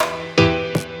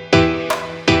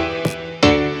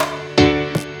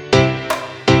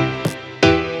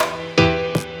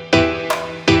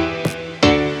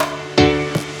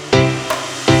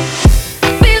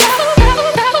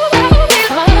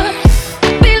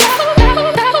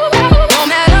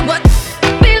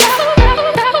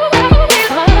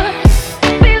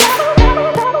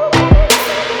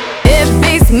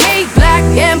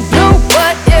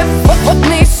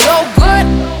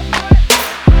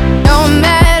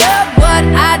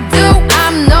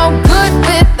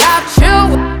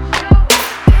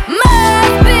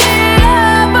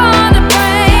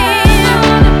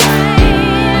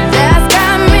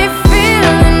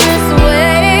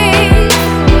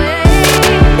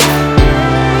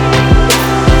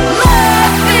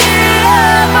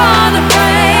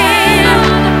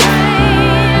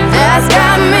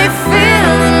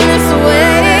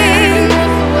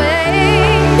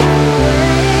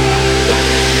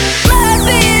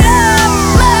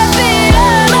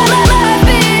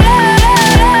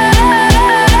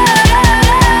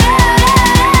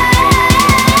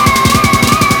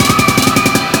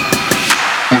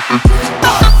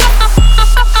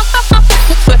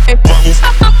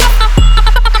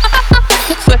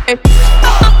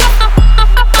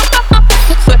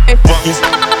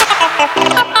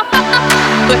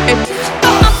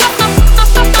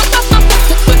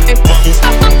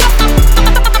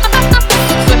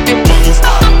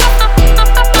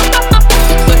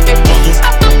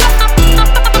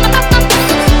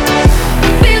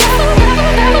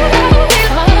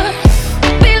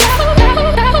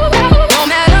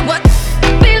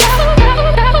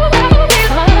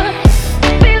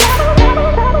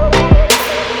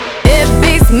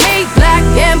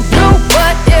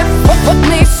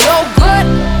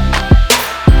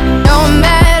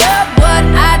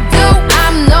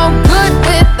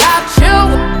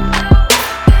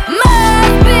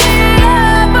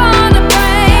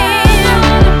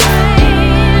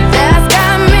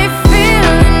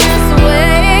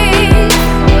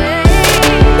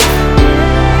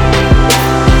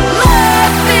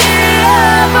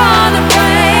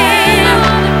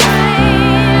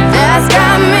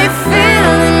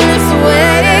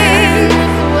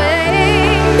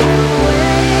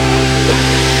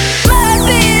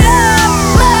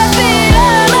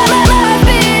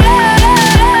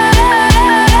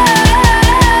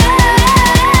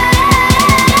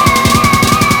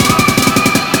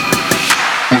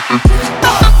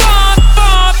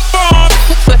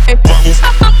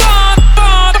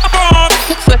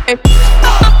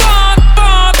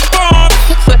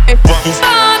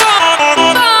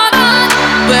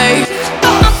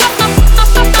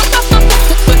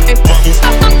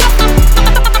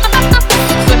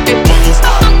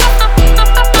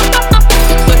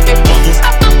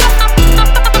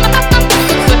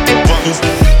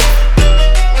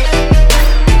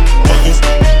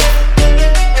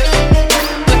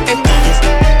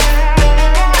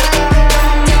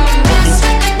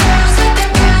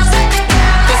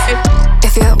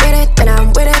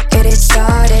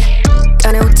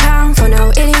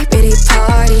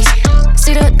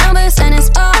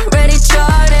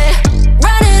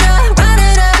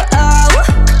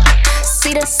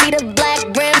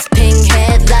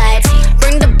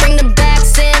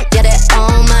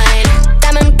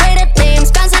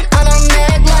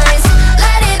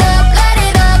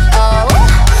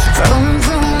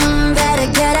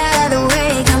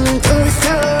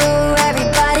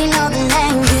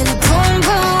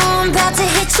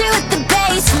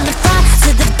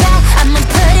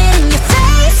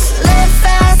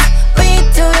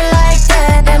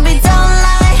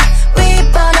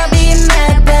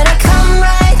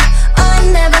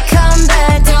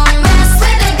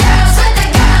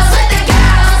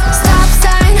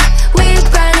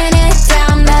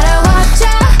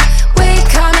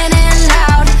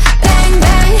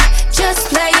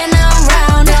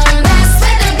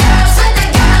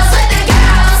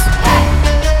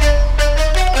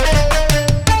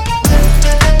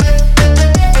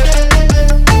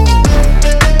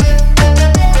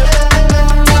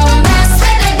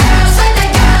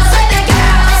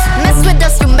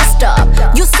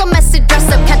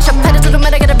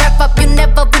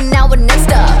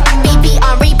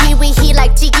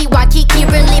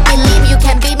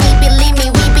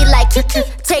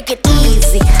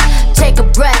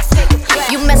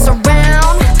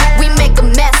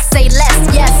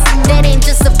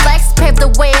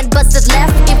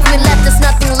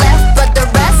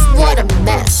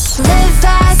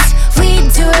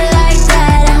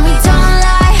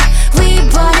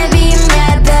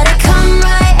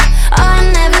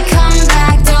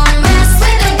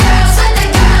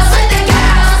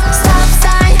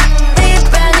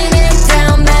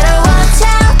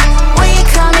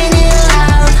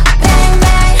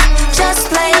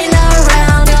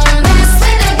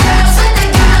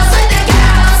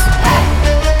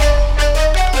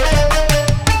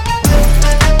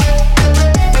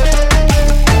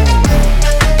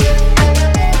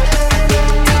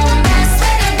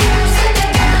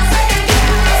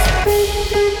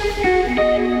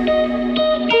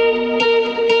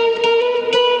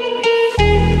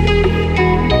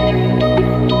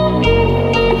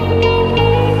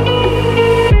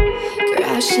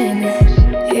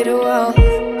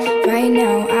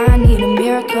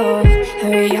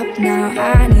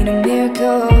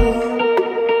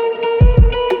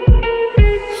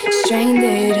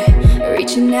stranded,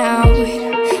 reaching out.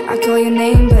 I call your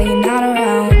name, but you're not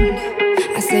around.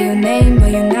 I say your name,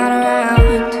 but you're not around.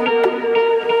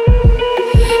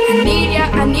 I need ya,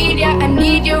 I need ya, I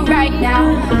need you right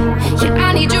now. Yeah,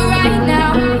 I need you right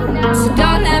now. So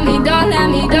don't let me, don't let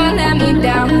me, don't let me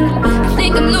down. I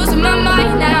think I'm losing my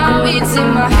mind now. It's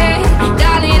in my head,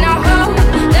 darling, I hope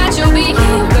that you'll be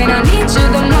here when I need you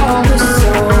the most.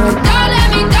 So don't let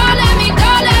me, don't let me,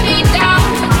 don't let me down.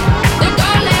 Don't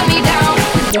let me down.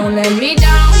 Don't let me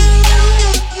down.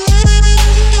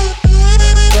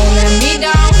 Don't let me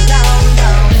down, down,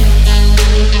 down.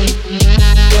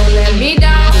 Don't let me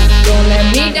down. Don't let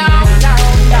me down, down,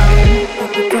 down.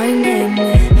 I've been running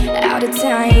out of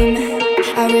time.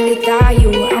 I really thought you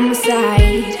were on my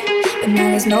side, but now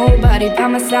there's nobody by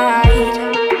my side.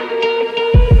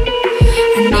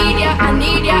 I need ya, I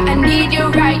need ya, I need you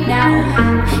right now.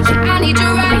 Yeah, I need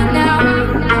you right now.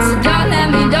 So don't let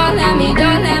me, don't let me,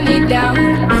 don't let me down.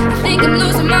 I think I'm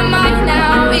losing my mind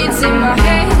now. It's in my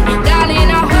head,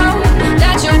 darling, I hope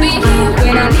that you'll be here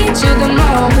when I need you the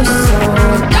most. So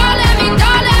don't let me,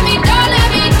 don't let me, don't let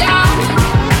me down.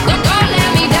 Don't let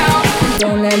me down.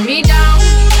 Don't let me down.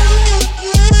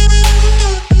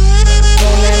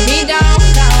 Don't let me down,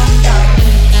 down, down.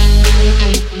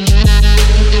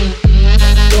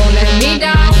 Don't let me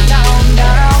down, down,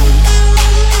 down.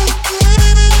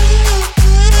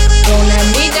 Don't let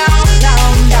me down,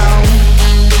 down, down.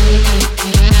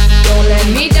 Don't let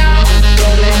me down,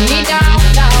 don't let me down,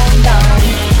 down, down.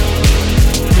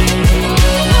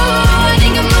 Oh, I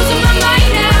think I'm losing my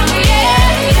mind now,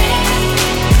 yeah.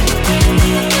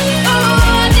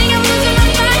 Oh, I think I'm losing my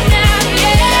mind now,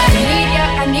 yeah. I need ya,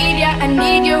 I need ya, I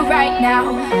need you right now.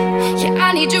 Yeah,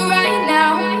 I need you right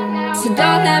now. So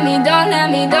don't let me, don't let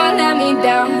me, don't let me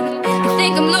down. I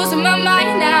think I'm losing my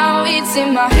mind now. It's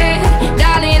in my head,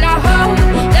 darling, I hope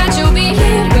that you'll be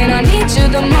here when I need you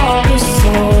the most.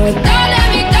 So don't let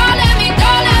me, don't let me,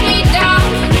 don't let me down.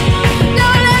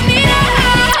 Don't let me down.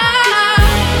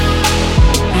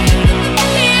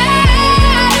 Yeah,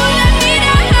 don't let me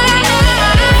down.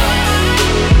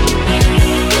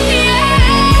 Yeah,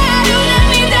 don't let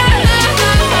me down.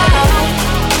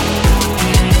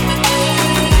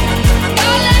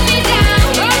 Don't let me down.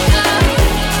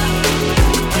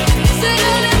 So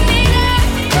don't let me down.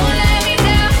 Don't let me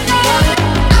down.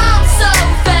 I'm so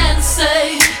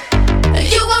fancy.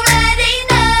 You already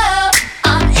know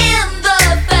I'm in the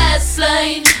fast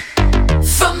lane.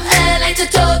 From LA to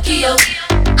Tokyo,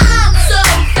 I'm so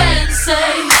fancy.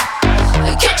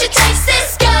 Can't you taste this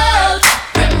gold?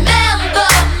 Remember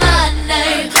my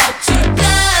name. How to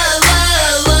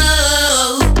blow.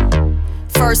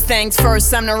 First things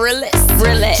first, I'm the realest.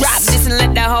 Drop this and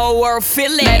let the whole world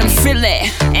feel it. Let them feel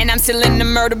it. And I'm still in the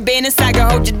murder business. I can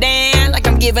hold you down like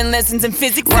I'm giving lessons in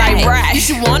physics. Right. You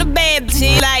should want a bad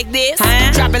bitch like this.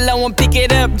 Drop it low and pick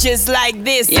it up just like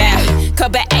this. Yeah.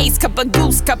 Cup of Ace, cup of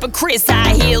Goose, cup of Chris.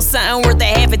 High heels, something worth a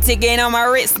half a ticket on my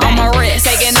wrist.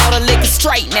 Taking all the liquor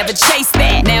straight, never chase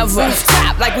that. Never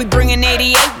stop like we bringing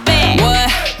 88 back.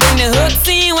 What? Bring the hooks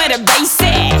in where the bass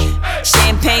at.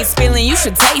 Champagne spilling, you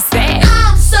should taste that.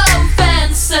 I'm so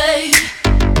fancy.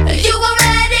 You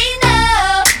already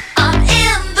know I'm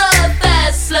in the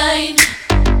fast lane.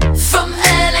 From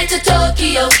LA to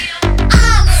Tokyo,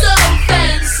 I'm so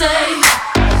fancy.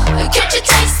 Can't you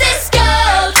taste this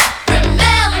gold?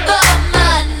 Remember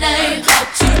my name. How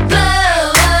to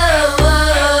blow.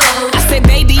 I said,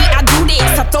 baby, I do this.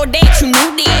 I thought that you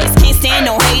knew this. Can't stand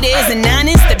no haters and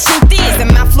honest. The truth is,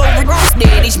 and my flow roasted.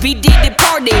 HB did the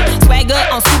party. Swagger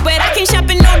on stupid. I can't shop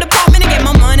in no department to get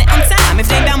my money on time. If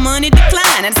they got money,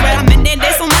 decline. That's why I'm in there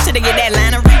so much to get that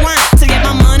line of rewind. To get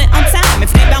my money on time.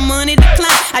 If they got money,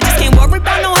 decline. I just can't worry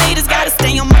about no haters. Gotta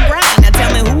stay on my grind. Now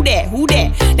tell me who that?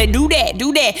 They do that.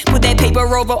 Put that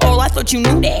paper over all. I thought you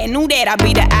knew that. I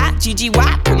be the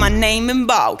I-G-G-Y. Put my name in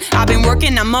bold. I've been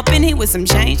working, I'm up in here with some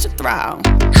change to throw. I'm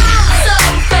so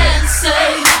fancy.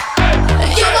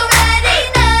 You already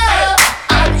know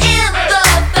I'm in the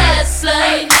fast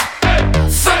lane.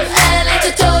 From LA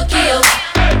to Tokyo,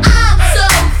 I'm so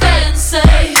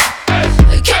fancy.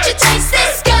 Can't you taste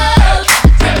this gold?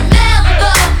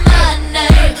 Remember my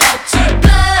name. How to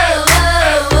blow.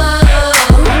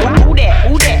 Who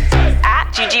that?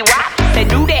 I-G-G-Y. They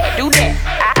do that.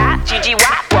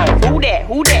 I-G-G-Y. Who that?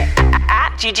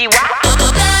 I-G-G-Y. Who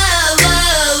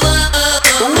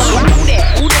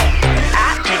that?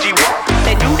 I-G-G-Y.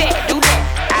 They do that.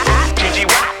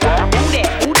 I-G-G-Y.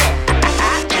 Who that?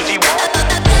 I-G-G-Y.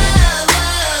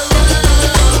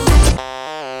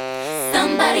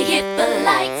 Somebody hit the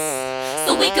lights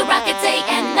so we can rock it day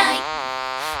and night.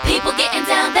 People getting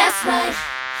down, that's right.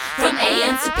 From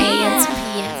AM to PM.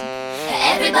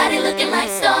 Everybody looking like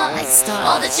stars.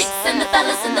 All the chicks and the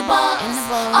fellas in the bars.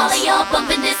 All of y'all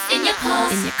bumping this in your cars.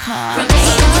 From A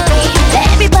to B.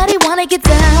 Everybody wanna get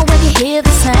down when you hear the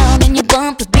sound and you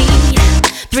bump the beat.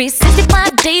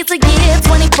 365 days a year,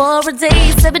 24 a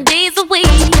day, 7 days a week.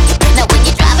 Now when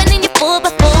you're driving in your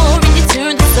 4x4 and you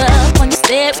turn this up on your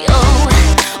stereo,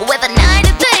 whether night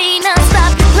or day,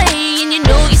 non-stop you play, and you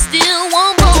know you still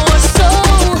want more. So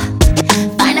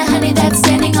find a honey that's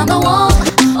standing on the wall.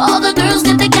 All the girls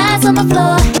get the guys on the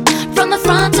floor. From the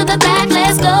front to the back,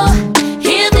 let's go.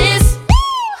 Hear this.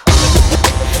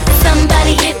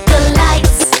 Somebody hit the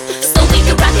lights so we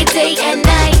can rock it day and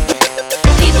night.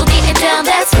 People getting down,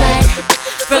 that's right.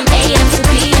 From AM to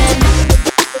PM.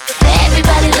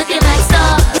 Everybody looking like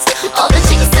stars. All the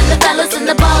chicks and the fellas in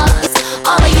the bars.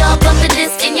 All of y'all bumping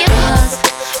this in your cars.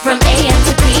 From AM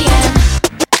to PM.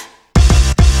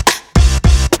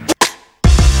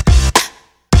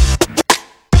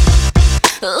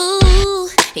 Ooh,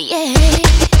 yeah.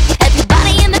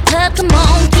 Everybody in the club, come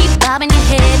on, keep bobbing your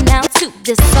head now to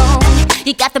this song.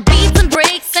 You got the beats and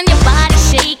breaks and your body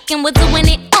shaking. We're doing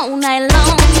it all night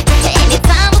long. Any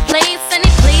time or place, any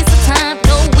place or time.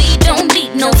 No, we don't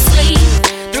need no sleep.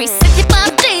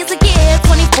 365 days a year,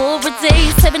 24 a day,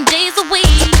 7 days a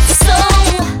week. So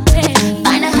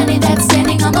find a honey that's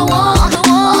standing on the wall.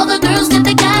 All the girls get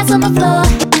the guys on the floor.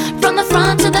 From the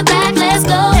front to the back, let's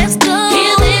go.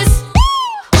 Hear this.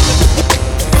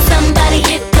 Somebody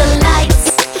hit the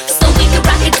lights so we can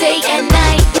rock it day and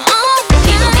night.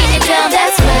 People getting down,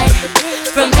 that's right.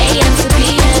 From AM to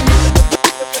PM.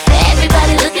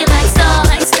 Everybody looking like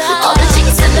stars. All the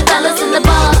chicks and the fellas in the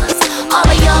bars. All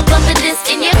of y'all bumping this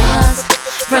in your cars.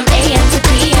 From AM to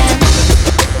PM.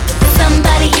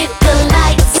 Somebody hit the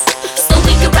lights so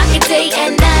we can rock it day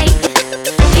and night.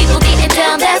 People getting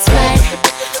down, that's right.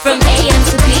 From AM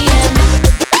to PM.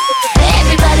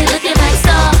 Everybody looking like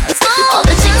stars. All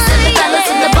the chicks and the fellas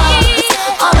in the bars.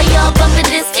 All of y'all bumping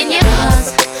this in your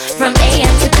cars. From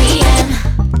AM to PM.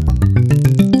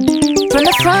 From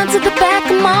the front to the back,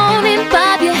 come on and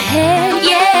bob your head,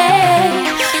 yeah.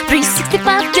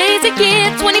 365 days a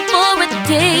year, 24 a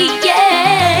day,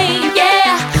 yeah,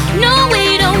 yeah. No,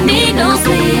 we don't need no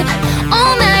sleep.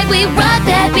 All night we rock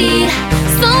that beat.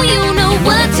 So you know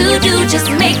what to do, just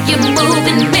make you move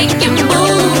and make you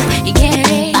move,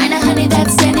 yeah. Find a honey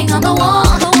that's standing on the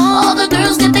wall. All the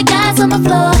girls get the guys on the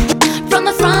floor. From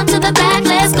the front to the back,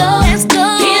 let's go.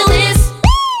 Hear this.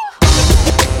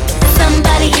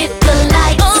 Somebody hit the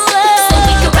lights so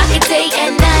we can rock it day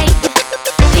and night.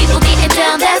 People getting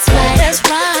down, that's right.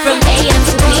 From AM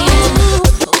to PM.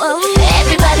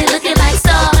 Everybody looking like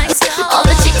stars. All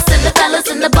the chicks and the fellas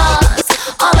in the bars.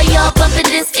 All of y'all bumping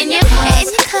this in your cars.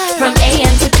 From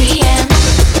AM to PM.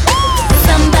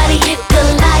 Somebody hit the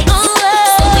lights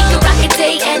so we can rock it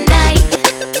day and night.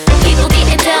 People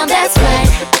getting down, that's right.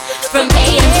 From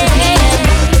AM to PM.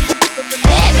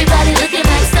 Everybody looking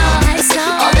like stars.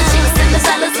 All the chicks and the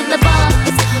fellas in the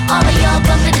bars. All of y'all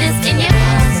bumping this in your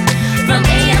cars. From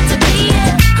AM to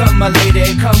PM. Come my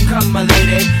lady, come my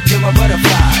lady. You're my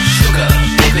butterfly, sugar,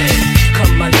 baby.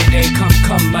 Come my lady,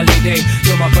 come my lady.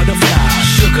 You're my butterfly,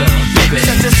 sugar, baby.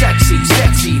 Such a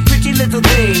sexy, pretty little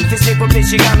thing. This April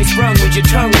bitch, you got me sprung with your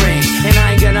tongue ring. And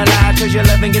I ain't gonna lie, cause your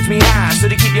loving gets me high. So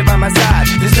to keep you by my side,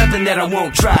 there's nothing that I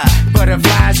won't try.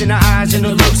 Butterflies in her eyes and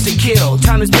her looks to kill.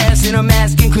 Time is passing, I'm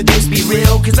asking, could this be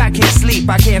real? Cause I can't sleep,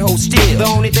 I can't hold still. The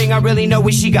only thing I really know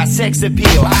is she got sex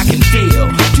appeal. I can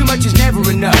feel, too much is never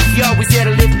enough. You always there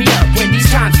to lift me up when these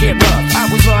times get rough. I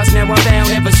was lost, now I'm found,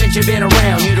 ever since you've been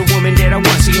around. You're the woman that I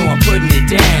want, so yo, I'm putting it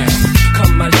down.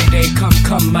 Come my lady, come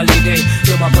my lady.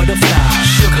 You're my butterfly,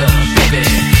 sugar, baby.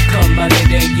 Come my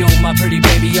lady, you're my pretty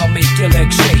baby. I'll make your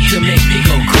legs shake, you make me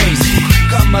go crazy.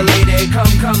 Come my lady, come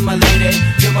my lady.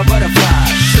 You're my butterfly,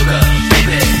 sugar,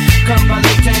 baby. Come my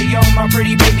lady, you're my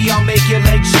pretty baby. I'll make your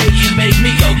legs shake, you make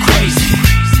me go crazy.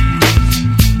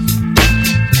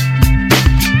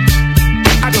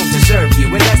 I don't deserve you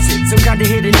unless it's some kind of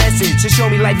hidden message to show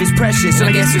me life is precious, and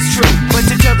I guess it's true. But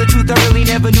to tell the truth, I really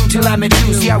never knew till I met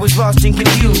you. See, I was lost and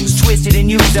confused, twisted and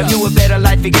used. I knew a better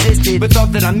life existed, but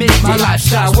thought that I missed my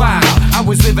lifestyle wild. I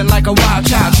was living like a wild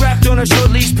child, trapped on a short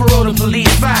leash, parole to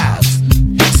police files.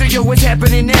 So yo, what's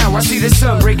happening now? I see the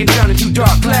sun breaking down into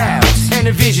dark clouds, and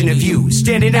a vision of you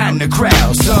standing out in the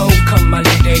crowd. So come my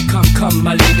lady, come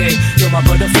my lady. You're my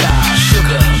butterfly,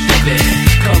 sugar, baby.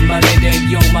 Come my lady,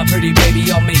 you're my pretty baby.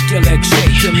 I'll make your legs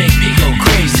shake, you make me go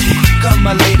crazy. Come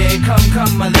my lady,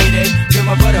 come my lady. You're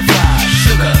my butterfly,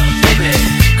 sugar, baby.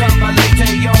 Come my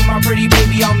lady, you're my pretty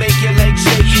baby. I'll make your legs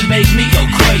shake, you make me go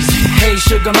crazy. Hey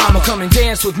sugar mama, come and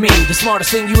dance with me. The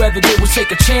smartest thing you ever did was take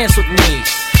a chance with me.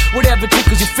 whatever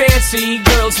tickles your fancy.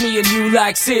 Girls, me and you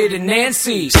like Sid and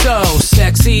Nancy. So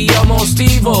sexy, almost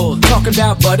evil, talking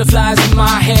about butterflies in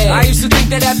my head. I used to think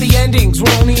that happy endings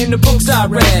were only in the books I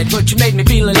read, but you made me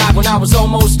feel alive when I was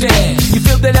almost dead. You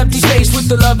filled that empty space with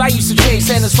the love I used to chase,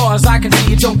 and as far as I can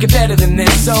see, it don't get better than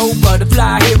this. So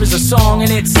butterfly, here is a song,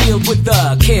 and it's sealed with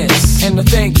a kiss and a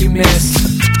thank you, miss.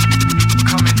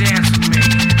 Come and dance with me.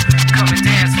 Come and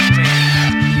dance with me.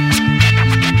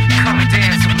 Come and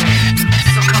dance with me.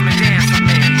 So come and dance with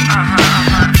me.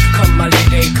 Come my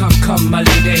lady, come my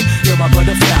lady. You're my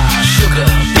butterfly,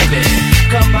 sugar baby.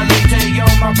 Come my lady,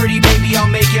 you're my pretty baby. I'll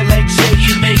make your legs shake,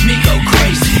 you make me go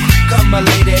crazy. Come my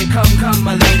lady, come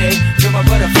my lady. You're my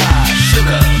butterfly,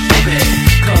 sugar baby.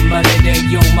 Come my lady,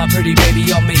 you're my pretty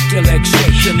baby. I'll make your legs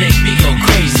shake, you make me go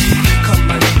crazy. Come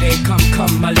my lady,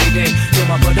 come my lady. You're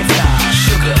my butterfly,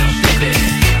 sugar baby.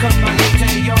 Come my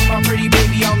lady, you're my pretty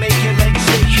baby. I'll make your legs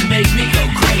shake, you make me go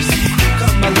crazy.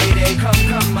 Come my lady,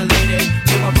 come my lady.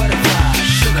 You're my butterfly,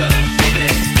 sugar baby.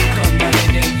 Come my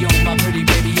lady, you're my pretty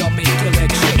baby. I'll make your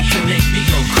legs shake, you make me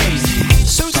go crazy.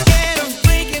 So scared of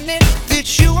breaking it that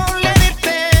you won't let it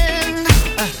bend.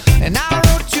 And I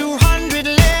wrote 200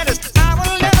 letters I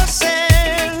will never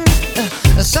send.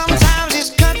 Sometimes these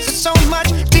cuts are so much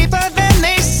deeper than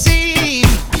they seem.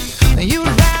 You'd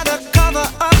rather cover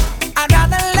up, I'd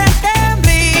rather let them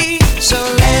be. So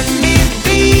let me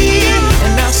be,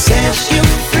 and I'll set you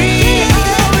free.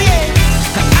 Oh yeah,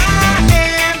 I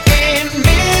am in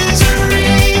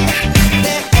misery.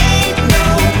 There ain't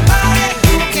nobody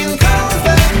who can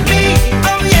comfort me.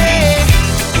 Oh yeah,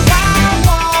 why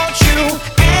won't you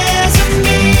answer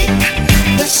me?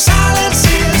 The silence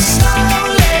is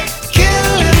slowly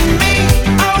killing me.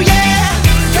 Oh yeah,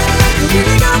 girl, you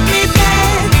really got me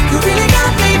bad. You really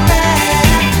got me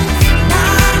bad.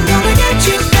 Now I'm gonna get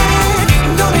you back.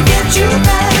 I'm gonna get you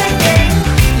back.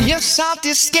 Yeah. Your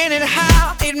salty skin and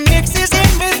how it mixes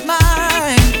in with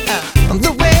mine.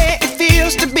 The way it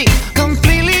feels to be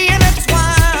completely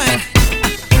intertwined.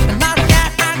 Not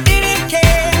that I didn't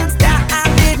care, that I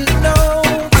didn't know.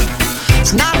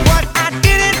 It's not what I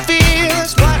didn't feel,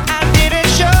 it's what I didn't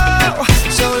show.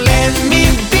 So let me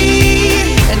be,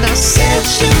 and I'll set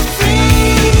you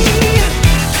free.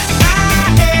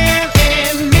 I am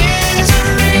in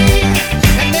misery,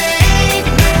 and there ain't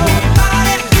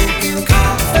nobody who can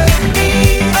comfort me.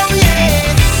 Oh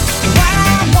yeah,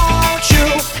 why won't you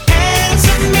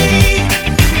answer me?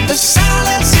 The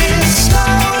silence is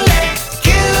slowly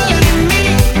killing me.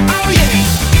 Oh yeah,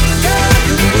 girl,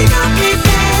 you really got me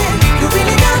bad. You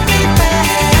really got me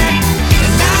bad.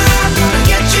 And I'm gonna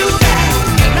get you back.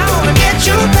 And I wanna get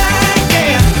you back,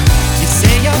 yeah. You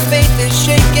say your faith is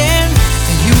shaking,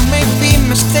 and you may be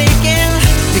mistaken.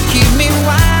 You keep me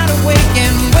wide awake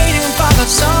and waiting for the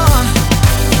sun.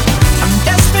 I'm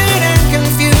desperate and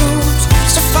confused,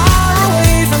 so far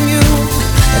away from you.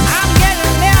 And I'm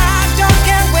getting there, I don't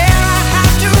care where I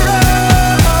have to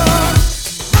run.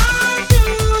 Why do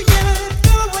you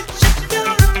do what you do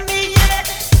to me, yeah?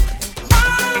 Why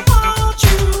won't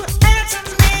you answer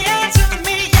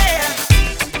me, yeah?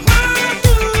 Why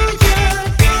do you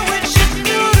do what you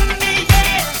do to me,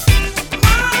 yeah?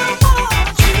 Why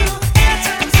won't you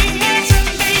answer me,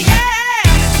 yeah?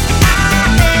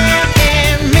 I am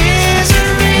in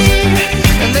misery,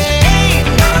 and there ain't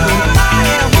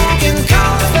nobody who can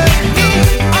comfort me.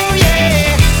 Oh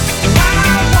yeah, why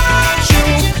won't you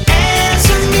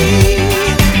answer me?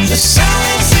 The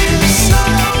silence is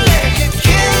slowly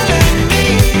killing me.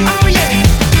 Oh yeah,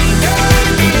 girl,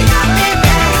 you really got me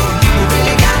bad. You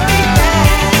really got me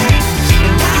bad.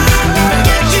 And I wanna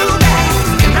get you back.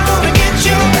 And I wanna get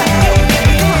you back.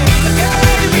 Girl,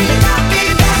 you really got me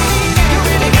bad. You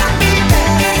really got me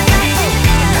bad.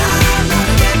 And I'm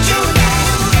gonna get you back.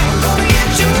 I'm gonna get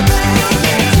you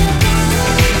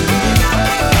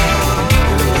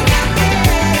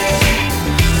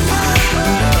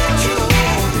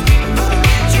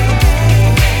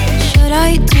Should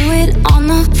I do it on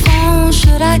the phone?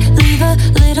 Should I leave a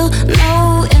little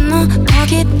note in the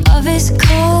pocket of his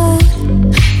coat?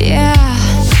 Yeah,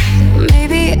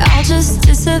 maybe I'll just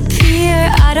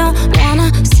disappear. I don't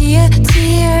wanna see a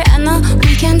tear, and the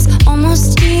weekend's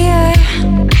almost here.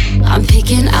 I'm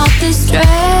picking out this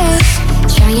dress,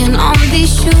 trying on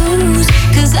these shoes,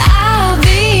 'cause I'll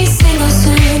be single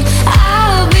soon.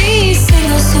 I'll be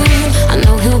single soon. I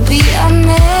know he'll be a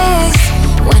mess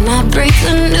when I break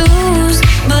the news,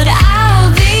 but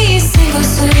I'll be single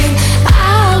soon.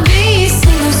 I'll be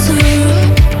single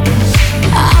soon.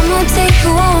 I'ma take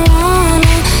who I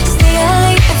wanna, stay out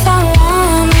late if I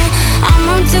wanna.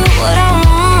 I'ma do what I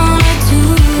wanna do.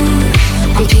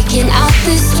 I'm picking out the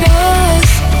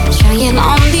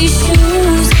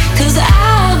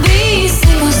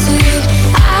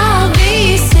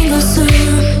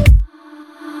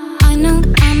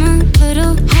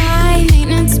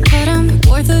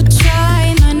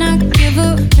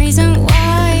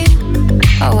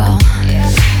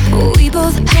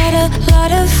a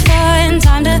lot of fun.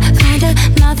 Time to find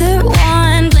another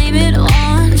one. Blame it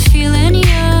on feeling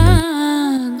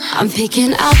young. I'm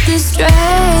picking out this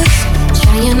dress,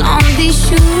 trying on these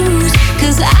shoes,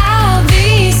 'cause I'll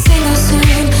be single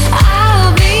soon.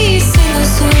 I'll be single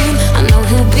soon. I know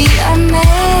he'll be a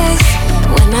mess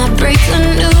when I break the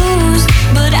news,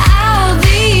 but I'll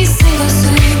be single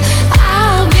soon.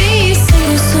 I'll be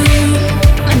single soon.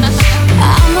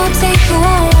 I'ma take who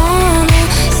I wanna,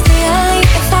 stay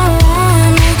late if I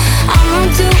wanna. I'ma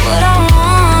do what I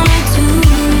wanna do.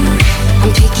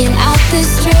 I'm picking out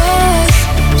this dress,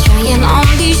 trying on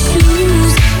these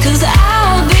shoes, 'cause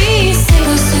I'll be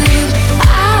single soon.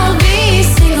 I'll be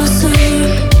single soon.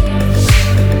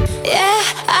 Yeah,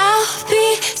 I'll be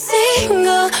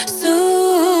single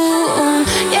soon.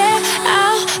 Yeah,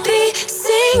 I'll be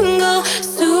single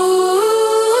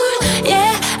soon.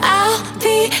 Yeah, I'll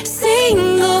be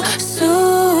single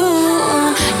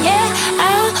soon. Yeah,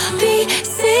 I'll be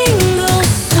single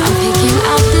soon. I'm picking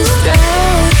out this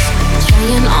dress,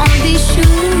 trying on these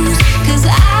shoes, 'cause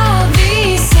I'll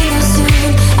be single soon.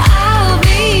 I'll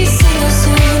be single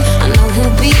soon. I know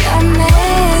he'll be a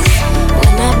mess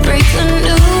when I break the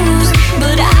news,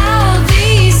 but I'll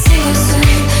be single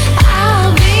soon.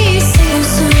 I'll be single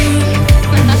soon.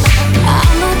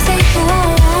 I'ma take who I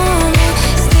wanna,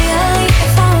 stay late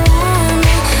if I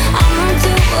wanna. I'ma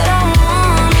do what I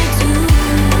wanna do.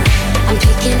 I'm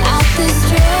picking out this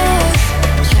dress,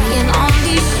 trying on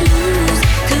these shoes,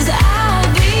 'cause I'll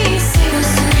be single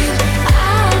soon.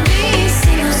 I'll be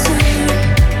single soon.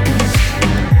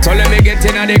 So let me get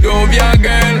in the groove, yeah,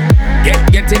 girl.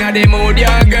 Get in the mood,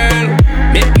 yeah, girl.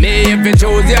 Meet me if you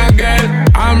choose, yeah, girl.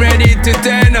 I'm ready to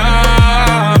turn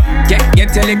up.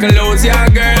 Get a little loose, yeah,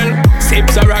 girl.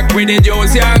 Sips a rock with the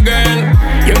juice, yeah, girl.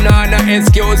 You know no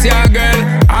excuse, yeah, girl.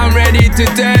 I'm ready to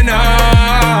turn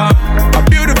up. A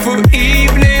beautiful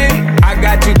evening, I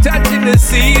got you touching the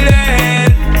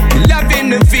ceiling, loving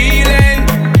the feeling.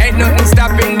 Ain't nothing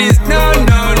stopping this, no,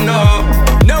 no, no.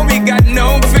 No, we got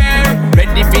no fear.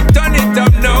 Ready if turn it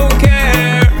up, no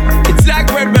care. It's like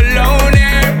we're alone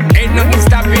here. Ain't nothing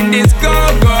stopping this, go,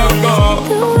 go, go.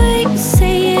 The way you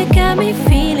say it got me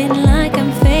feeling like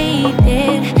I'm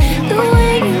faded. The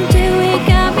way you do it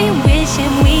got me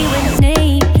wishing we were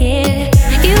naked.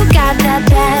 You got that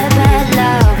bad, bad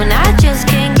love, and I just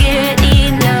can't get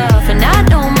enough. And I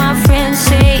know my friends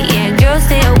say, yeah, girls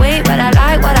stay away, but I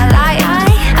like what I like.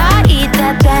 I eat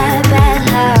that bad, bad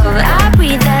love. I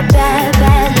breathe that bad,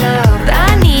 bad love.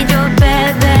 I need your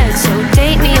bad, bad. So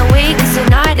take me away, 'cause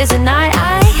tonight is a night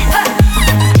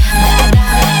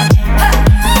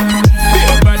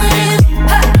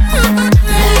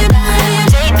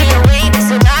take me away, 'cause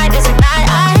tonight is a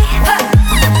night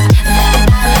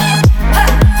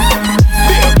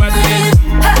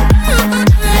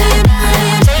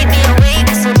take me away,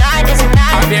 'cause tonight is a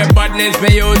night. I'm here badness, me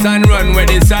use and run with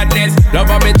the sadness. Love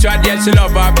of me trad, yeah, she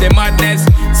love of the madness.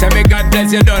 Say me God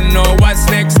bless, you don't know what's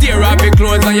next. Tear off your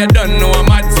clothes and you don't know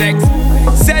mad sex.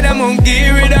 Said I'm gonna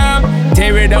gear it up,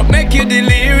 tear it up, make you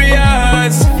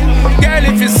delirious. Girl,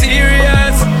 if you're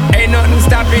serious, ain't nothing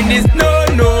stopping this, no,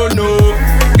 no, no.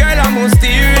 Girl, I'm gonna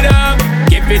steer it up,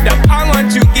 give it up, I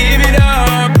want you give it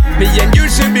up. Me and you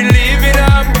should be living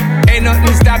up. Ain't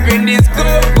nothing stopping this,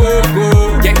 go, go,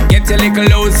 go. Get a little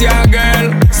loose, yeah,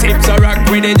 girl. Sips a rock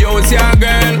with the juice, yeah,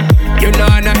 girl. You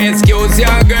know no excuse,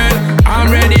 yeah, girl.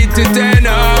 I'm ready to turn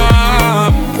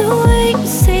up. The way you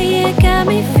say it got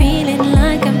me feeling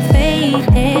like I'm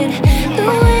faded. The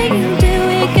way you do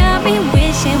it got me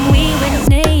wishing we were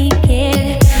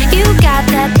naked. You got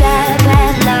that bad,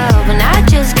 bad love, and I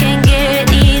just can't get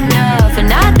enough.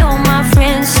 And I know my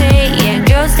friends say, yeah,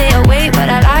 girls stay away, but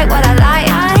I like what I like.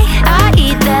 I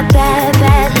eat that bad,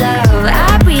 bad love.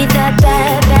 I breathe that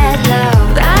bad, bad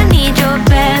love. I need your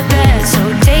bad, bad. So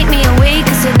take me away,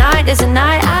 'cause tonight is a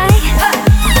night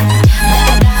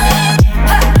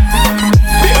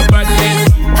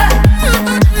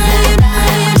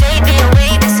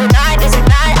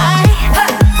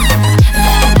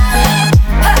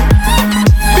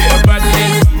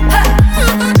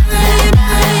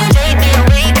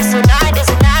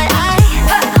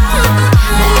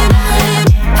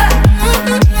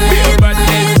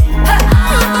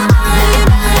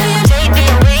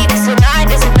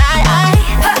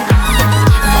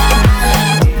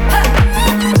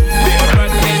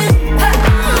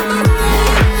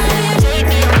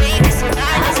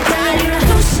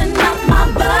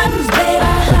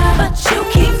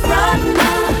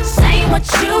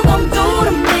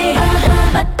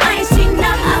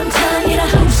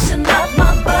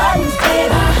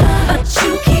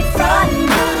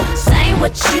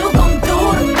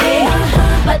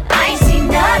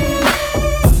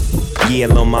Yeah,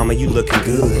 little mama, you looking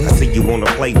good. I see you wanna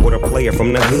play with a player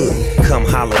from the hood. Come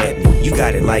holler at me, you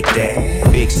got it like that.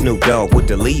 Big Snoop Dogg with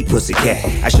the lead pussycat.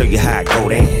 I show you how I go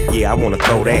that. Yeah, I wanna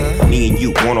throw that. Me and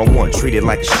you, one-on-one, treat it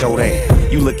like a show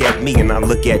that. You look at me and I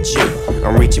look at you.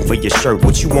 I'm reaching for your shirt,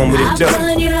 what you want me to do? I'm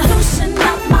telling you to loosen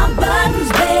up my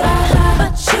buttons, baby,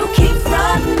 but you keep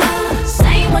frontin',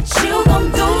 saying what you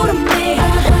gon' do to me,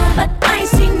 but I ain't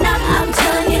seen nothing. I'm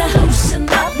telling you to loosen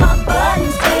up my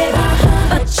buttons, baby,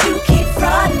 but you keep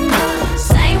frontin',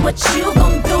 saying what you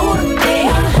gon' do to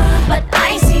me, but I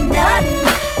ain't seen nothing.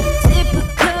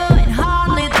 Typical and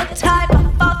hardly the type I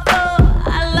fall for.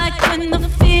 I like when the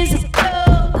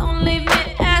physical don't leave me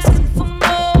asking for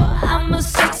more. I'm a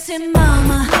sexy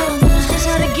mama, just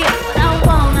how to get what I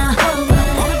wanna.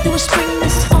 All I do is spring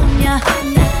this on ya,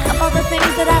 of all the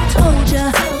things that I told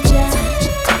ya.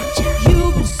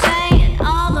 You've been saying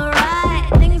all the right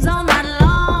things all night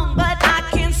long, but I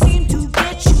can't seem to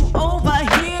get you over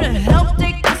here to help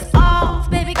take this off.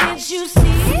 Baby, can't you see?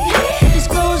 These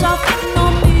clothes are fitting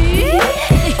on me.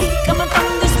 The heat coming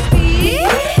from this beat,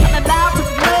 I'm about to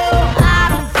blow. I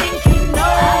don't think you know.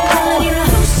 I'm telling you to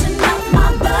loosen up my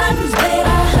buttons,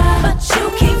 baby, but you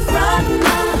keep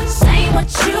frontin', saying what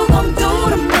you gon' do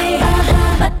to me,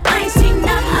 but I ain't seen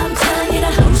nothing. I'm telling you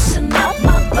to loosen up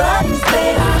my buttons,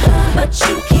 baby, but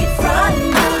you keep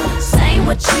frontin', saying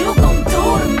what you gon' do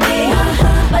to me,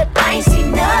 but I ain't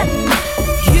seen nothing.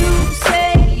 You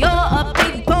say you're a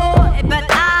big boy, but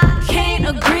I can't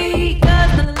agree,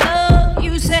 'cause the love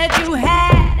you said you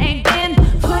had ain't been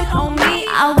put on me.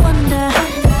 I wonder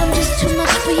if I'm just too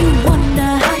much for you,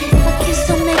 wonder if I kiss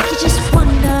don't make you just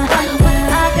wonder what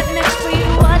I got next for you,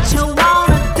 what you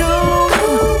wanna do.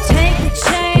 Take a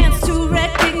chance to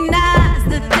recognize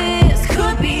that this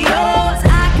could be yours.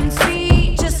 I can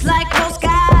see just like those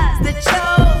guys that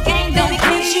your gang don't.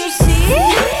 Can't you see?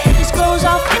 These clothes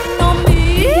are fitting on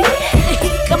me. The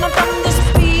heat coming from this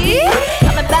beat,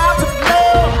 I'm about to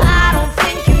blow. I don't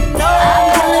think you know. I'm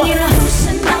telling you to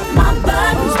loosen up my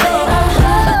buttons, baby,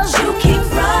 but you keep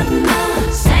frontin',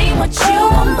 saying what you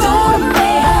gon' do to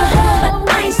me, but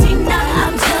I ain't seen nothing.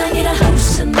 I'm telling you to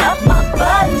loosen up my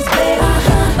buttons, baby,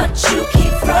 but you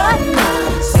keep frontin',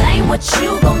 saying what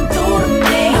you gon' do to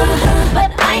me, but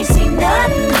I ain't seen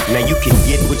nothing. Now you can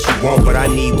get what you want, but I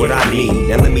need what I need.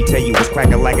 Now let me tell you what's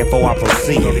cracking like before I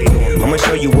proceed. I'ma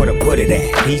show you where to put it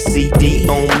at. PCD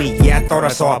on me, yeah, I thought I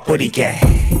saw a putty cat.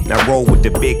 Now roll with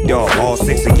the big dog, all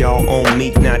 6 of y'all on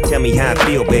me. Now tell me how I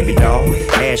feel, baby doll.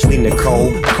 Ashley,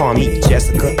 Nicole, call me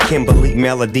Jessica, Kimberly,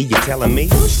 Melody, you telling me?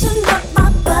 Loosen up my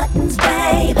buttons,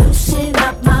 babe. Loosen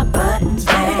up my buttons,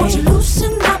 babe. Won't you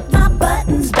loosen up my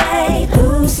buttons, babe?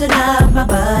 Loosen up my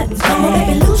buttons, babe. Come on,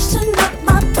 baby, loosen up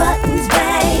my buttons,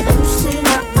 babe. Loosen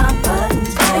up my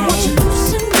buttons, babe. Won't you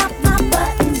loosen up my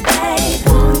buttons, babe?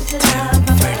 Loosen up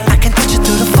my buttons. I can touch you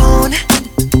through the phone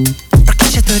or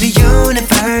kiss you through the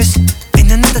universe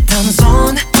in another time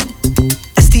zone.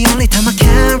 That's the only time I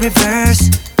can reverse.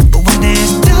 But when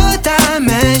there's 2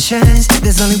 dimensions,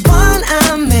 there's only one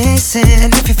I'm missing.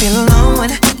 And if you feel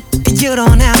alone, you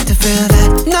don't have to feel that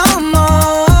no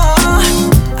more.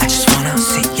 I just wanna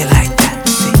see you like that,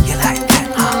 see you like that.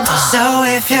 So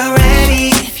if you're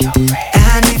ready,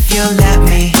 and if you let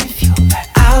me,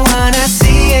 I wanna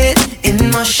see it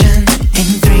in motion, in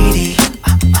 3D.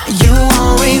 You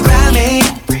won't regret me.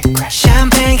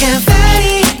 Champagne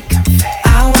confetti.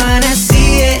 I wanna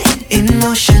see it in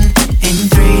motion, in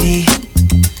 3D.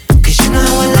 'Cause you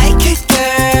know I like it,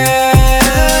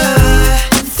 girl.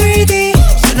 3D.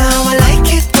 You know I like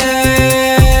it,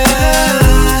 girl.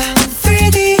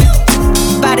 3D.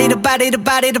 Body to body to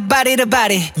body to body to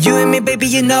body. You and me, baby,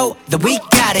 you know that we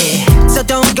got it. So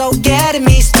don't go getting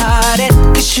me started,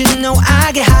 'cause you know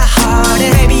I get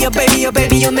hot-hearted. Baby, oh baby, oh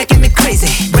baby, you're making me crazy.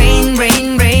 Rain,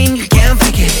 rain, rain, you can't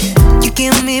fake it. You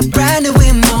give me brand new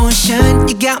emotion.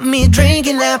 You got me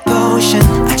drinking that potion.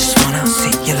 I just wanna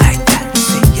see you like that,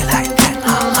 see you like that.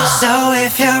 So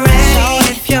if you're ready,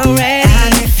 and if you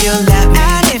let me,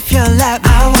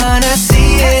 I wanna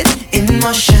see it in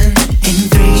motion, in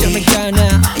 3D. Show me girl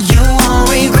now. You won't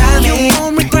regret me.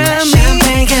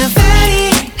 Champagne confetti.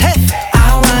 Hey. I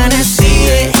wanna see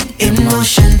it in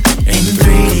motion, in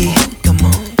 3D. Come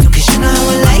on, 'cause you know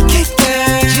I like it,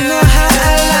 girl. You know how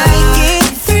I like it,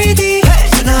 3D. Hey.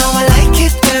 You know I like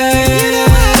it, girl. You know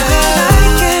how I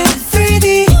like it,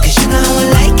 3D. 'Cause you know I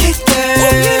like it,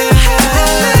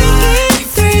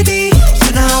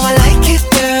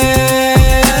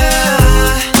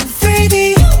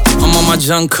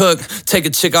 Cook. Take a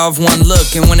chick off one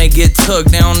look, and when they get took,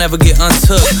 they don't ever get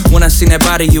untook. When I seen that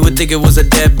body, you would think it was a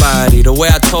dead body. The way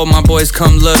I told my boys,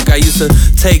 come look, I used to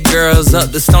take girls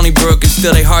up to Stony Brook and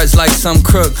steal their hearts like some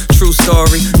crook. True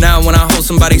story. Now when I hold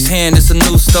somebody's hand, it's a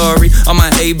new story. All my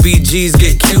ABGs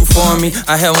get cute for me.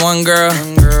 I had one girl,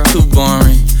 too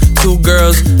boring. 2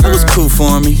 girls, that was cool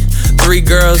for me. 3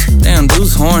 girls, damn,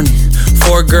 dude's horny.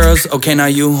 4 girls, okay, now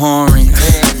you horny.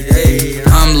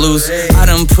 I'm loose, I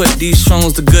done put these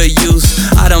songs to good use.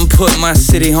 I done put my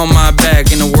city on my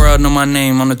back, and the world know my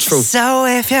name on the truth. So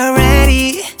if you're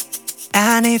ready,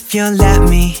 and if you let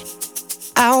me,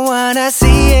 I wanna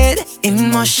see it in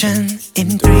motion,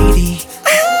 in 3D.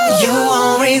 You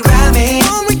won't regret me,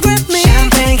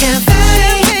 champagne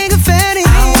confetti. I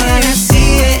wanna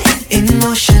see it in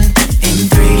motion, in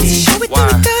 3D. Why?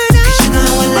 'Cause you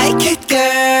know I like it,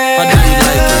 girl. Why do you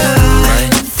like it?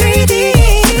 3D,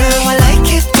 you know I like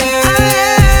it, girl.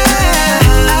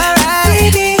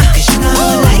 3D, 'cause you know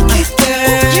I like it,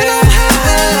 girl. You know how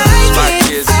I like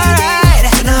it. Alright,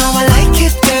 you know I like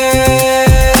it, girl.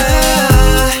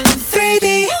 3D.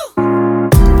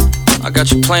 I got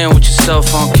you playing with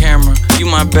yourself on camera. You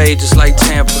my babe just like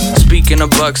Tampa. Speaking of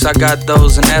bucks, I got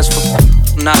those, and that's for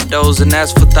not those, and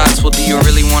that's for thoughts. Well, do you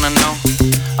really wanna know?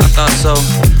 I thought so.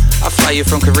 I fly you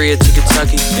from Korea to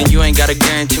Kentucky, and you ain't gotta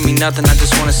guarantee me nothing. I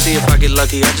just wanna see if I get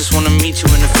lucky. I just wanna meet you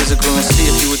in the physical and see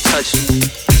if you would touch me.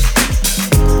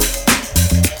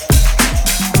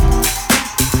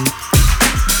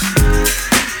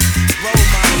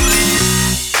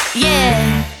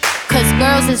 Yeah, 'cause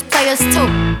girls is players too.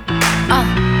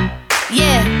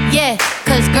 Yeah,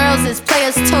 'cause girls is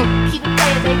players too. Keep it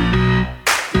playing, baby.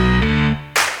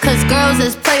 'Cause girls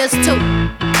is players too.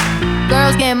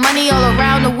 Girls getting money all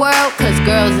around the world, 'cause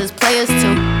girls is players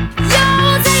too. Yo,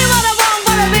 I'll tell you what I want,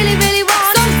 what I really, really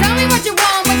want. So tell me what you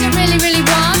want, what you really, really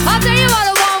want. I'll tell you what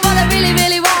I want, what I really,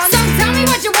 really want. So tell me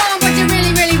what you want, what you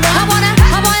really, really want. I wanna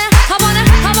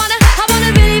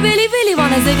really, really, really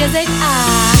wanna zig a zig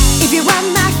ah. If you want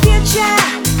my future,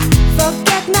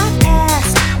 forget my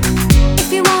past.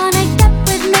 If you wanna get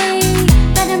with me,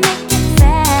 better make it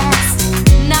fast.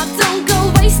 Now don't go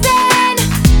wasting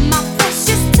my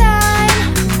precious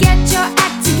time. Get your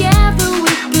act together,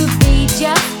 we could be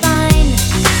just fine.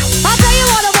 I'll tell you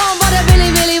what I want, what I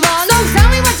really, really want. So tell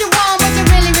me what you want, what you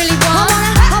really, really want.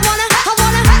 I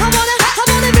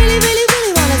wanna really, really,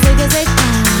 really wanna zig a zig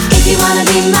ah. If you wanna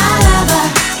be my lover,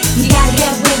 you gotta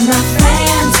get with my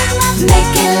friends.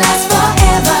 Make it last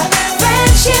forever.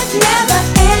 Friendship never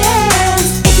ends.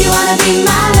 If you wanna be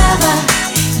my lover,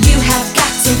 you have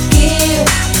got to give.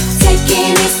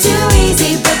 Taking is too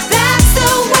easy, but that's the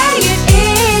way it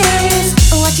is.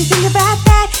 What you think about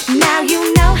that? Now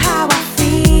you know how I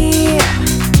feel.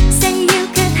 Say you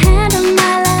can handle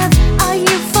my love. Are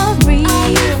you for real?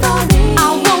 I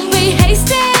won't be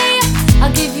hasty,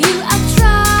 I'll give you a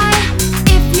try.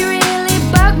 If you really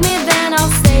bug me, then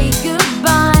I'll say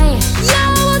goodbye. Yo,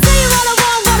 I'll tell you what I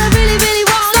want, what I really, really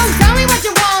want. So tell me what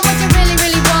you want, what you really,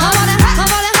 really want.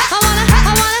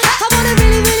 I wanna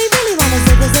really, really, really wanna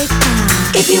zig a zig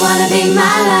ah. If you wanna be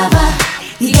my lover,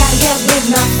 you gotta get with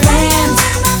my friends.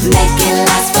 Make it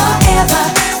last forever.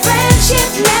 Friendship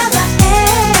never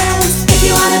ends. If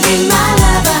you wanna be my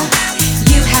lover,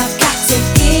 you have got to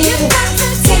give.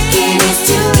 Taking is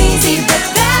too easy, but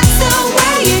that's the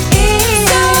way it is.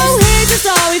 So here's the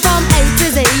story from A to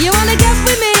Z. You wanna get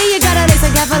with me, you gotta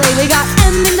listen carefully. We got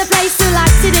M in the place who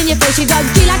likes it in your face. You got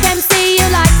G like MC, who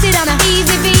likes it on a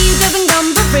easy V, who doesn't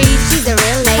come for free. She's a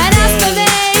real lady. And as for me,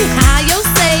 how you'll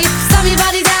say, slam your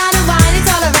body down and wine it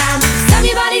all around. Slam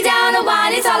your body down and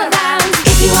wine it all around.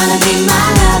 If you wanna be my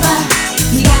lover,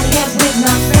 you gotta get with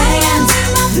my friends.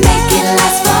 Make it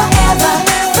last forever.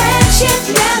 Friendship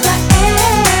never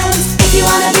ends. If you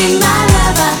wanna be my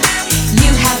lover,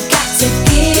 you have got to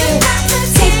give.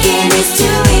 Taking is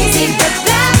too easy, but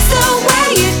that's the way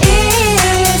it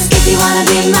is. If you wanna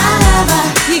be my lover,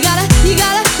 You gotta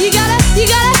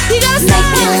make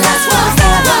it last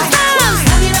forever.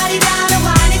 slam your body down and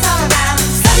wine it all around.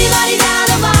 Slam your body down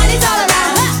and wine it all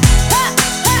around.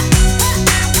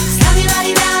 Slam your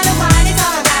body down and wine it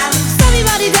all around. Slam your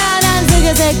body down and zig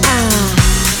a zig ah.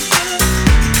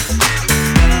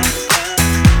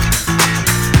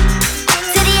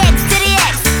 To the X,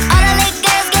 all the lit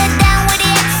girls get down with the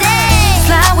X's.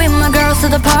 Slide with my girls to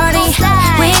the party.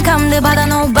 We ain't come to bother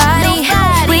nobody.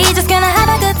 We just gonna have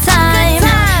a good time.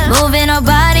 Moving our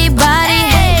body.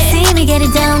 See me get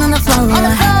it down on the floor.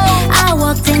 I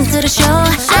walked into the show.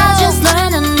 I just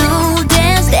learned a new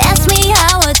dance. They asked me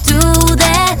how I do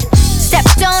that.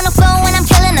 Stepped on the floor when I'm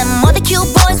killing them. All the cute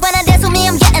boys when I dance with me,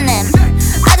 I'm getting them.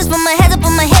 I just put my hands up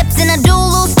on my hips and I do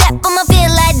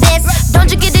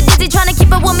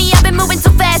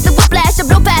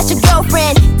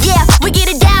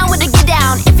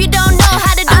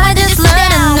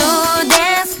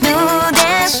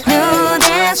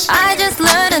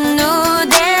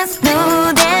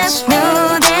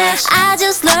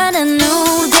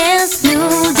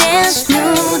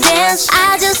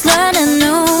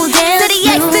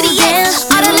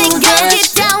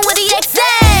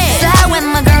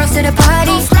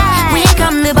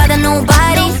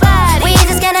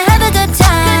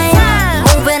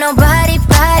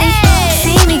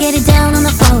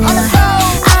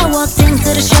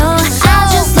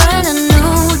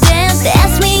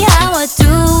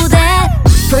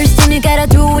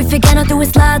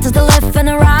to the left and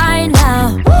the right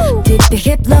now. Dip your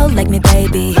hip low like me,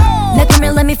 baby.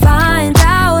 Let me find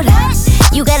out.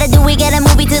 You gotta do it, gotta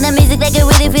move it to the music like you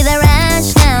really feel the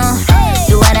rush now.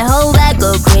 You wanna hold back,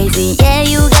 go crazy, yeah,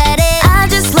 you got it. I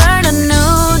just learned a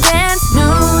new dance,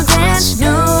 new dance,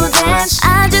 new dance.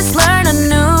 I just learned a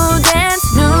new dance,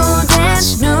 new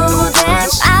dance, new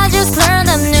dance. I just learned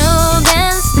a new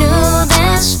dance, new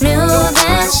dance, new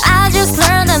dance. I just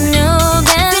learned a new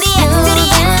dance, new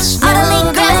dance. All the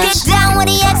little girls get down with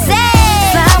the XA.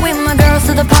 Fly with my girls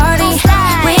to the party.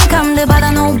 We ain't come to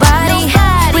bother nobody.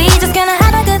 We just gonna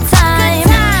have a good time.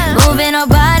 Moving our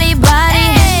body, body.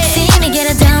 See me get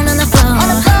it down on the floor.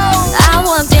 I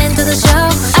walked into the show.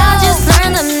 I just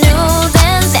learned a new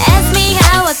dance. Ask me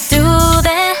how I do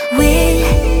that.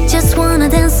 We just wanna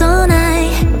dance all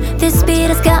night. This beat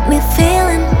has got me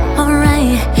feeling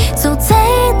alright. So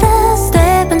take the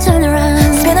step and turn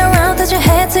around. Spin around, touch your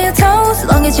head to your toes.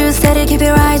 Long as you're steady, keep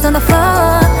your eyes on the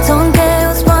floor. Don't care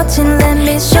who's watching, let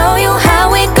me show you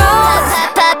how it goes.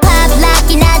 Pop, pop, pop, like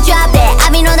you not drop it. I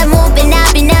be on the move and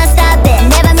I be not stop it.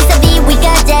 Never miss a beat, we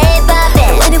got the hip hop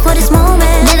it. Waiting for this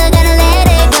moment, never gonna let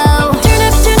it go.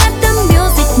 Turn up the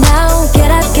music now.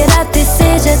 Get up, this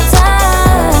is your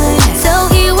time. So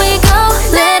here we go,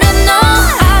 let 'em know.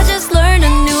 I just learned a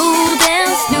new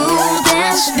dance, new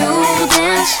dance, new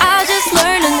dance. I just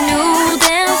learned a new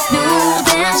dance, new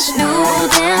dance, new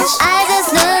dance. I just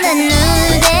learned a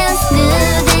new dance, new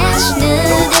dance, new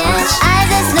dance. I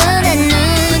just learned a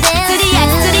new dance. To the X,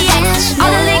 to the X.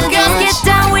 All the little girls get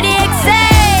down with the XA.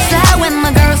 Fly with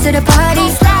my girls to the party.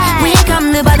 We ain't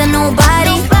come to bother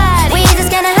nobody. We just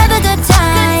gonna have a good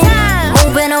time.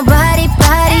 Moving our body,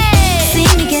 body. See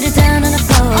me get it down on the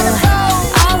floor.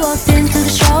 I walked into the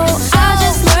show. I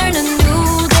just learned a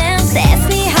new dance. Ask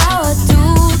me how I do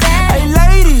that. Hey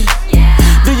lady,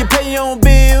 do you pay your own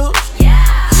bills?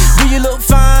 Do you look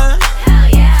fine?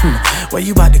 Well,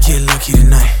 you about to get lucky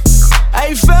tonight.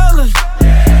 Hey fellas,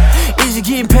 is you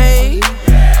getting paid?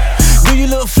 Do you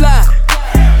look fly?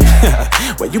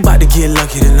 Well, you about to get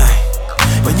lucky tonight.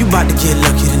 Well, you about to get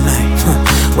lucky tonight.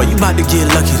 Well, you about to get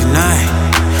lucky tonight.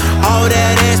 All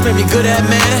that ass made me good at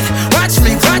math. Watch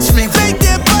me, make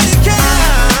that body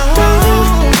count.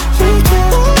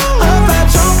 About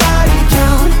your body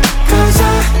count. 'Cause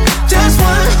I just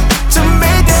want to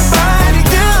make that body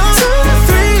count. 2,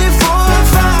 3, 4,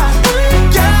 5. We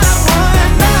got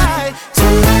one night to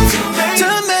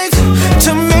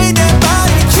make that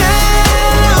body count.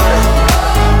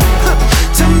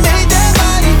 To make that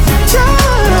body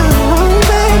count,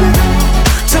 baby.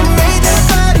 To make that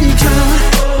body count.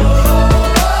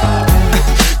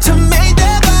 To make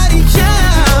that body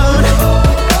count.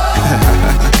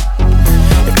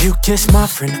 If you kiss my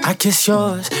friend, I kiss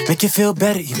yours. Make you feel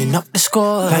better, even up the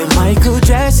score. Like Michael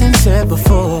Jackson said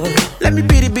before. Let me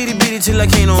beat it till I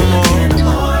can't no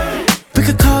more. We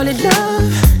could call it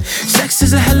love. Sex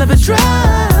is a hell of a drug.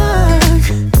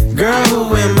 Girl,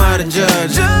 who am I to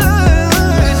judge? I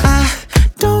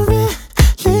don't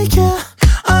really care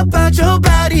about your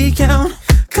body count.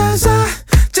 'Cause I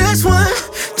just want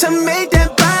to make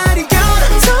that body count.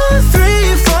 2,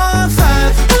 3, 4,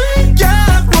 5. We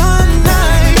got one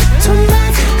night to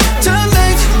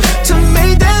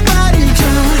make that body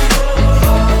count.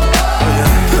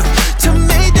 To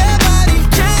make that body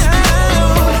count.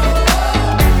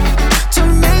 To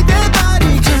make that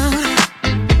body count.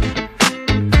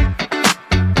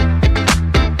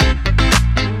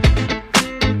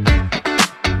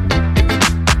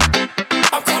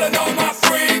 I'm calling all my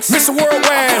freaks. Mr.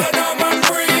 Worldwide, Calling all my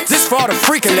freaks. this for all the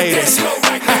freaking ladies. Slow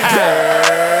like that.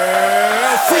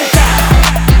 Girl, freak out.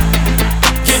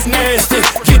 Get nasty,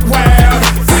 get wild.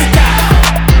 Freak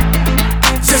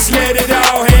out. Just let it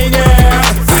all hang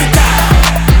out. Freak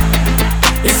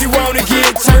out. If you wanna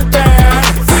get turned down.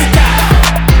 Freak out.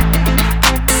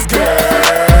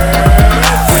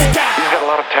 Girl, freak out. You've got a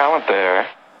lot of talent there.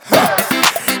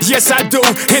 Yes, I do.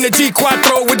 Energy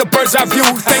quattro with the bird's eye view.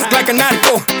 Think like a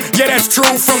nautical. Yeah, that's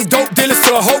true. From dope dealers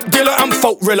to a hope dealer, I'm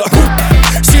folk rilla.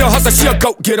 She a hustler, she a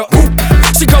goat getter.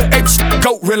 She go ape,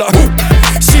 goat rilla.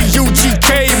 She UGK,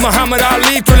 Muhammad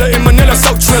Ali, thriller in Manila,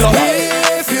 so triller.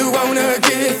 If you wanna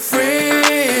get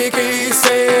freaky,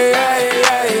 say aye,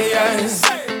 aye, aye.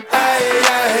 Aye,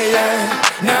 aye, aye.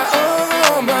 Now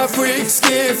all my freaks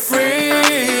get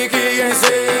freaky and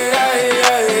say aye,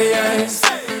 aye, aye.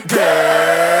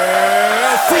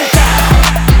 Girl, freak out.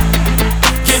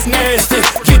 Get nasty,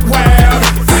 get wild.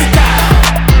 Freak out.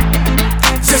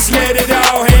 Just let it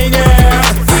all hang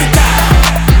out. Freak out.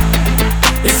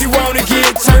 If you wanna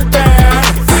get turned down.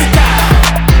 Freak out.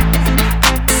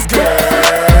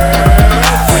 Girl,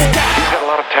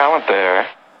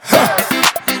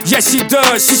 that she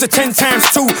does. She's a 10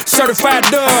 times 2 certified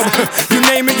dub. You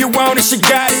name it, you want it, she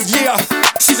got it, yeah.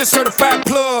 She's a certified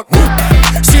plug.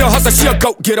 She a hustler, she a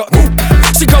go-getter.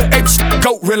 She go ape,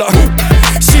 go rilla.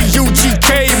 She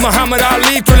UGK, Muhammad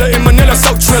Ali, thriller in Manila,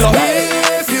 so triller.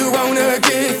 If you wanna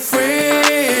get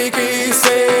freaky,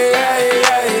 say aye,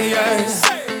 aye, aye.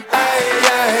 Aye,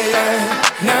 aye,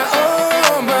 aye. Now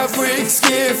all my freaks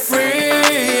get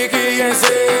freaky and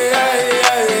say aye,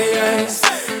 aye, aye.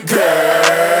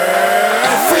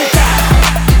 Girl, freak out.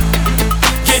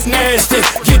 Get nasty,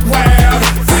 get wild.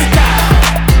 Freak out.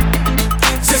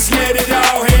 Just let it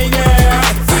all hang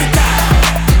out. Freak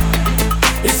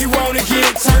out. If you wanna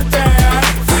get turned out.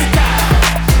 Freak out.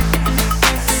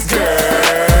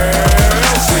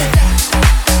 Girl, freak out.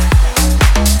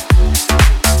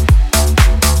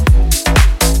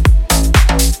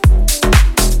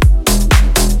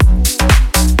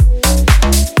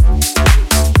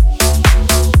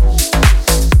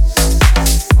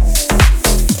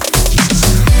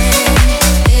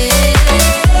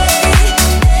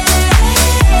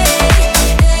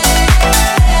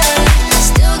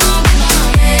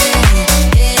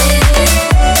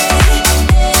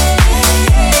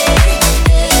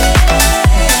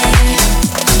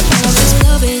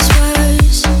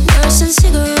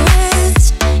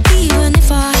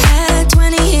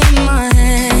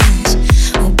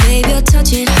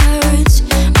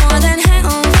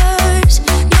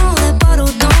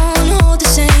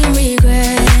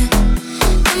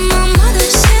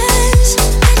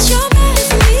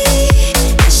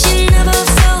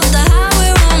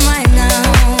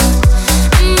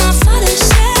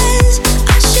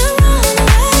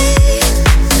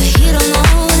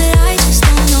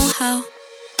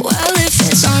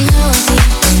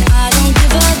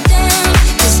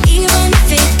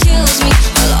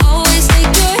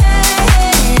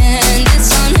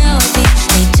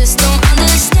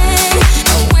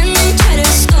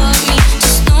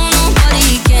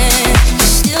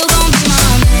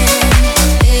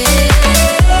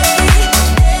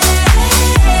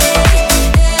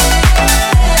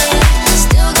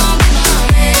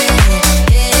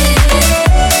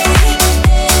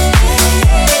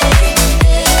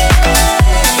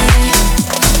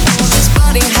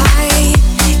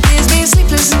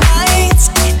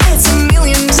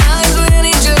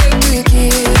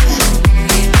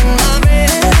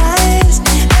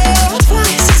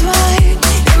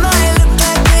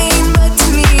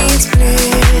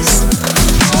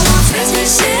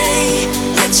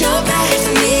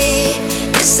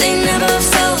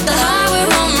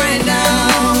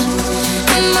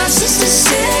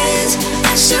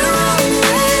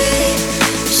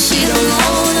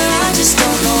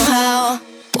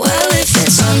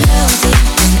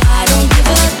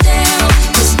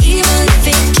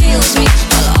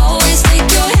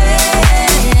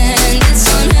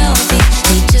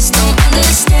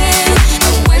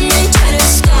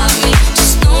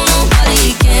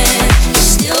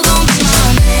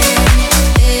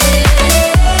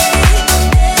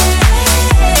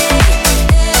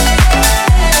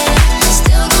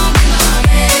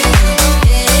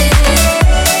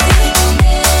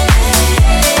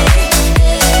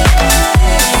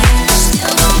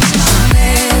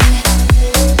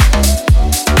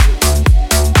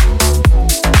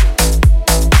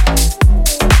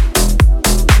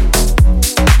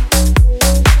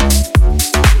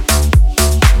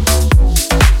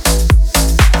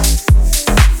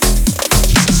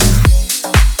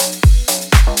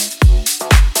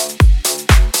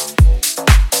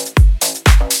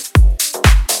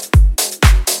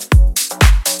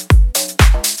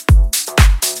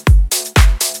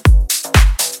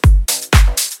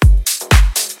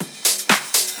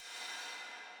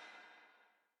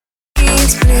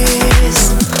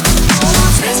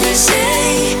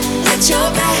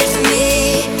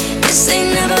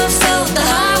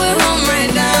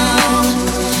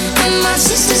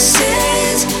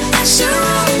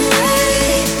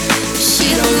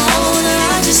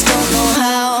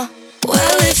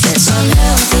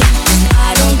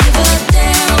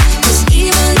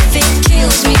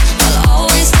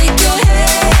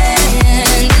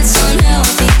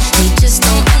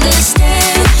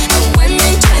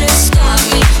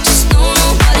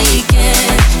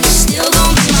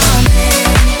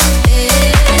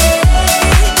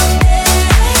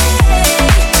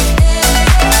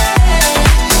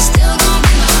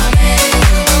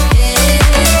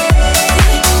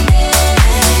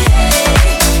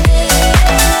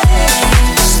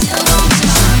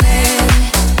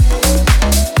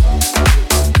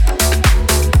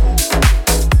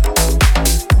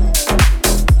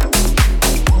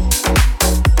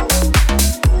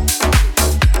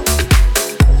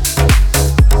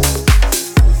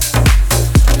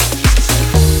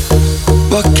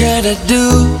 I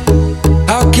do?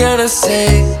 How can I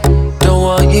say? Don't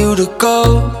want you to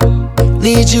go,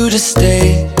 need you to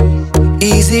stay.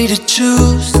 Easy to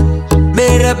choose,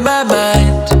 made up my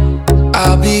mind.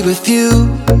 I'll be with you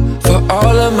for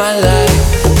all of my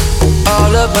life.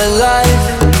 All of my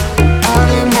life. All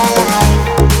of my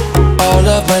life. All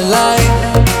of my life.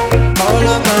 All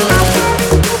of my life.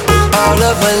 All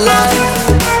of my life.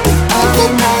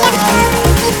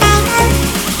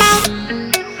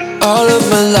 All of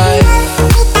my life.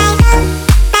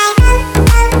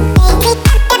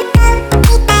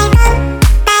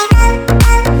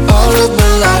 All of my life. All of my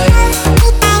life.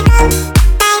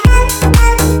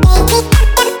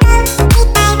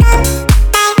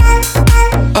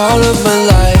 All of my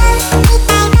life.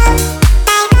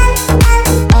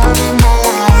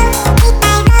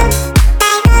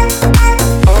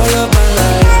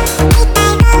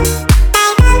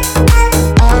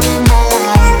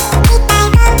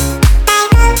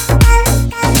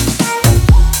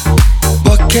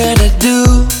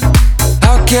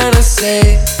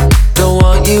 Don't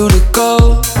want you to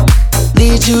go,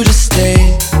 need you to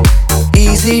stay.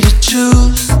 Easy to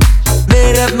choose,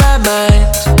 made up my mind.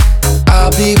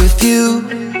 I'll be with you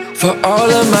for all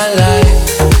of my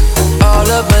life. All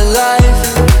of my life.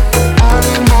 All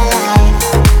of my life.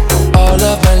 All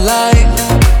of my life.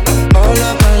 All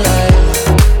of my life.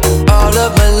 All of my life. All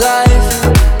of my life.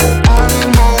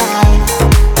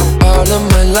 All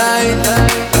of my life.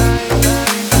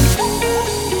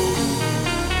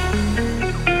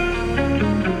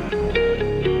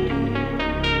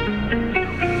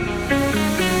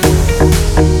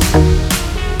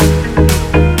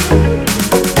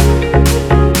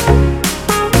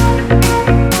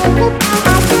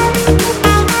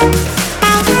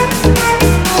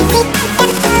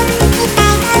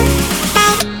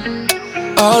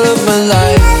 All of my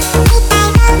life.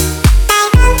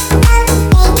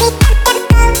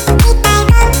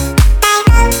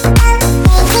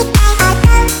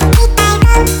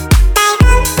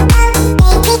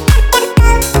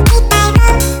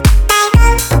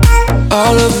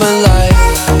 All of my life.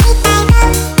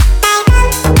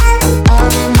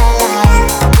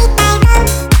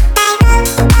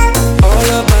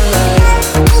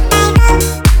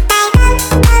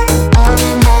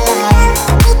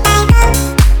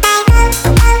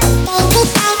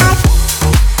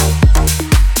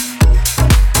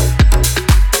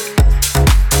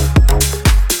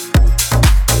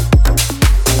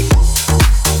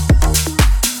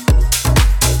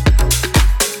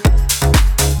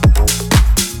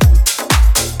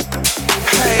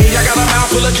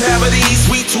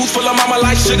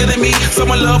 Sugar than me,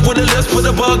 someone love with a lips, put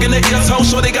a bug in the ear. Told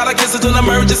sure they gotta kiss it in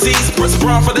emergencies. Press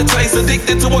brown for the taste,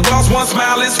 addicted to a gloss, one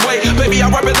smile is way. Baby, I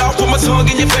rub it off with my tongue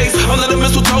in your face. Under the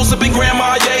mistletoe, sipping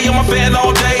grandma, yeah, I'm a fan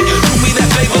all day. Do me that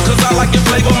favor, cause I like your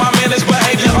flavor. My managed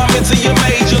behavior, I'm into your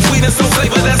major. Sweet and so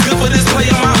flavor, that's good for this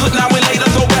player. My hood now and later,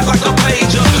 throw back like a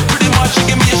pager. Pretty much, you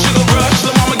give me a sugar rush.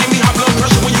 So mama give me high blood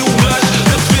pressure when you blush.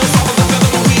 Lips feel soft as a feather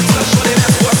when we touch. Shorty,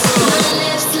 that's what's up. My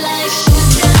lips like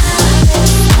sugar.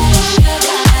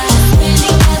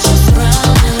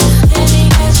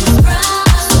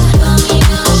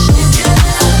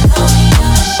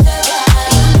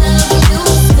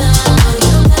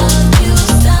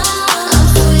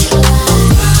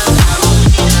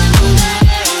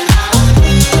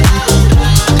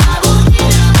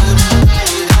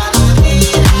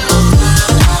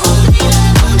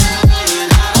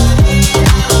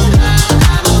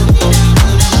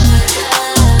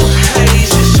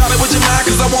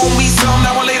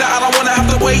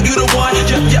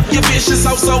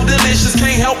 So delicious,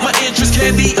 can't help my interest,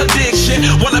 candy addiction.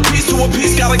 Want a piece to a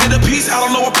piece, gotta get a piece. I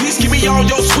don't know a piece, give me all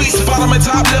your sweets. Bottom and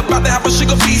top lip, about to have a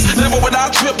sugar feast. Never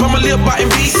without trip, I'm a lip biting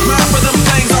beast. Smile for them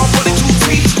things, all 42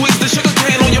 teeth. Squeeze the sugar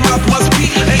cane on your mouth, must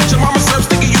be.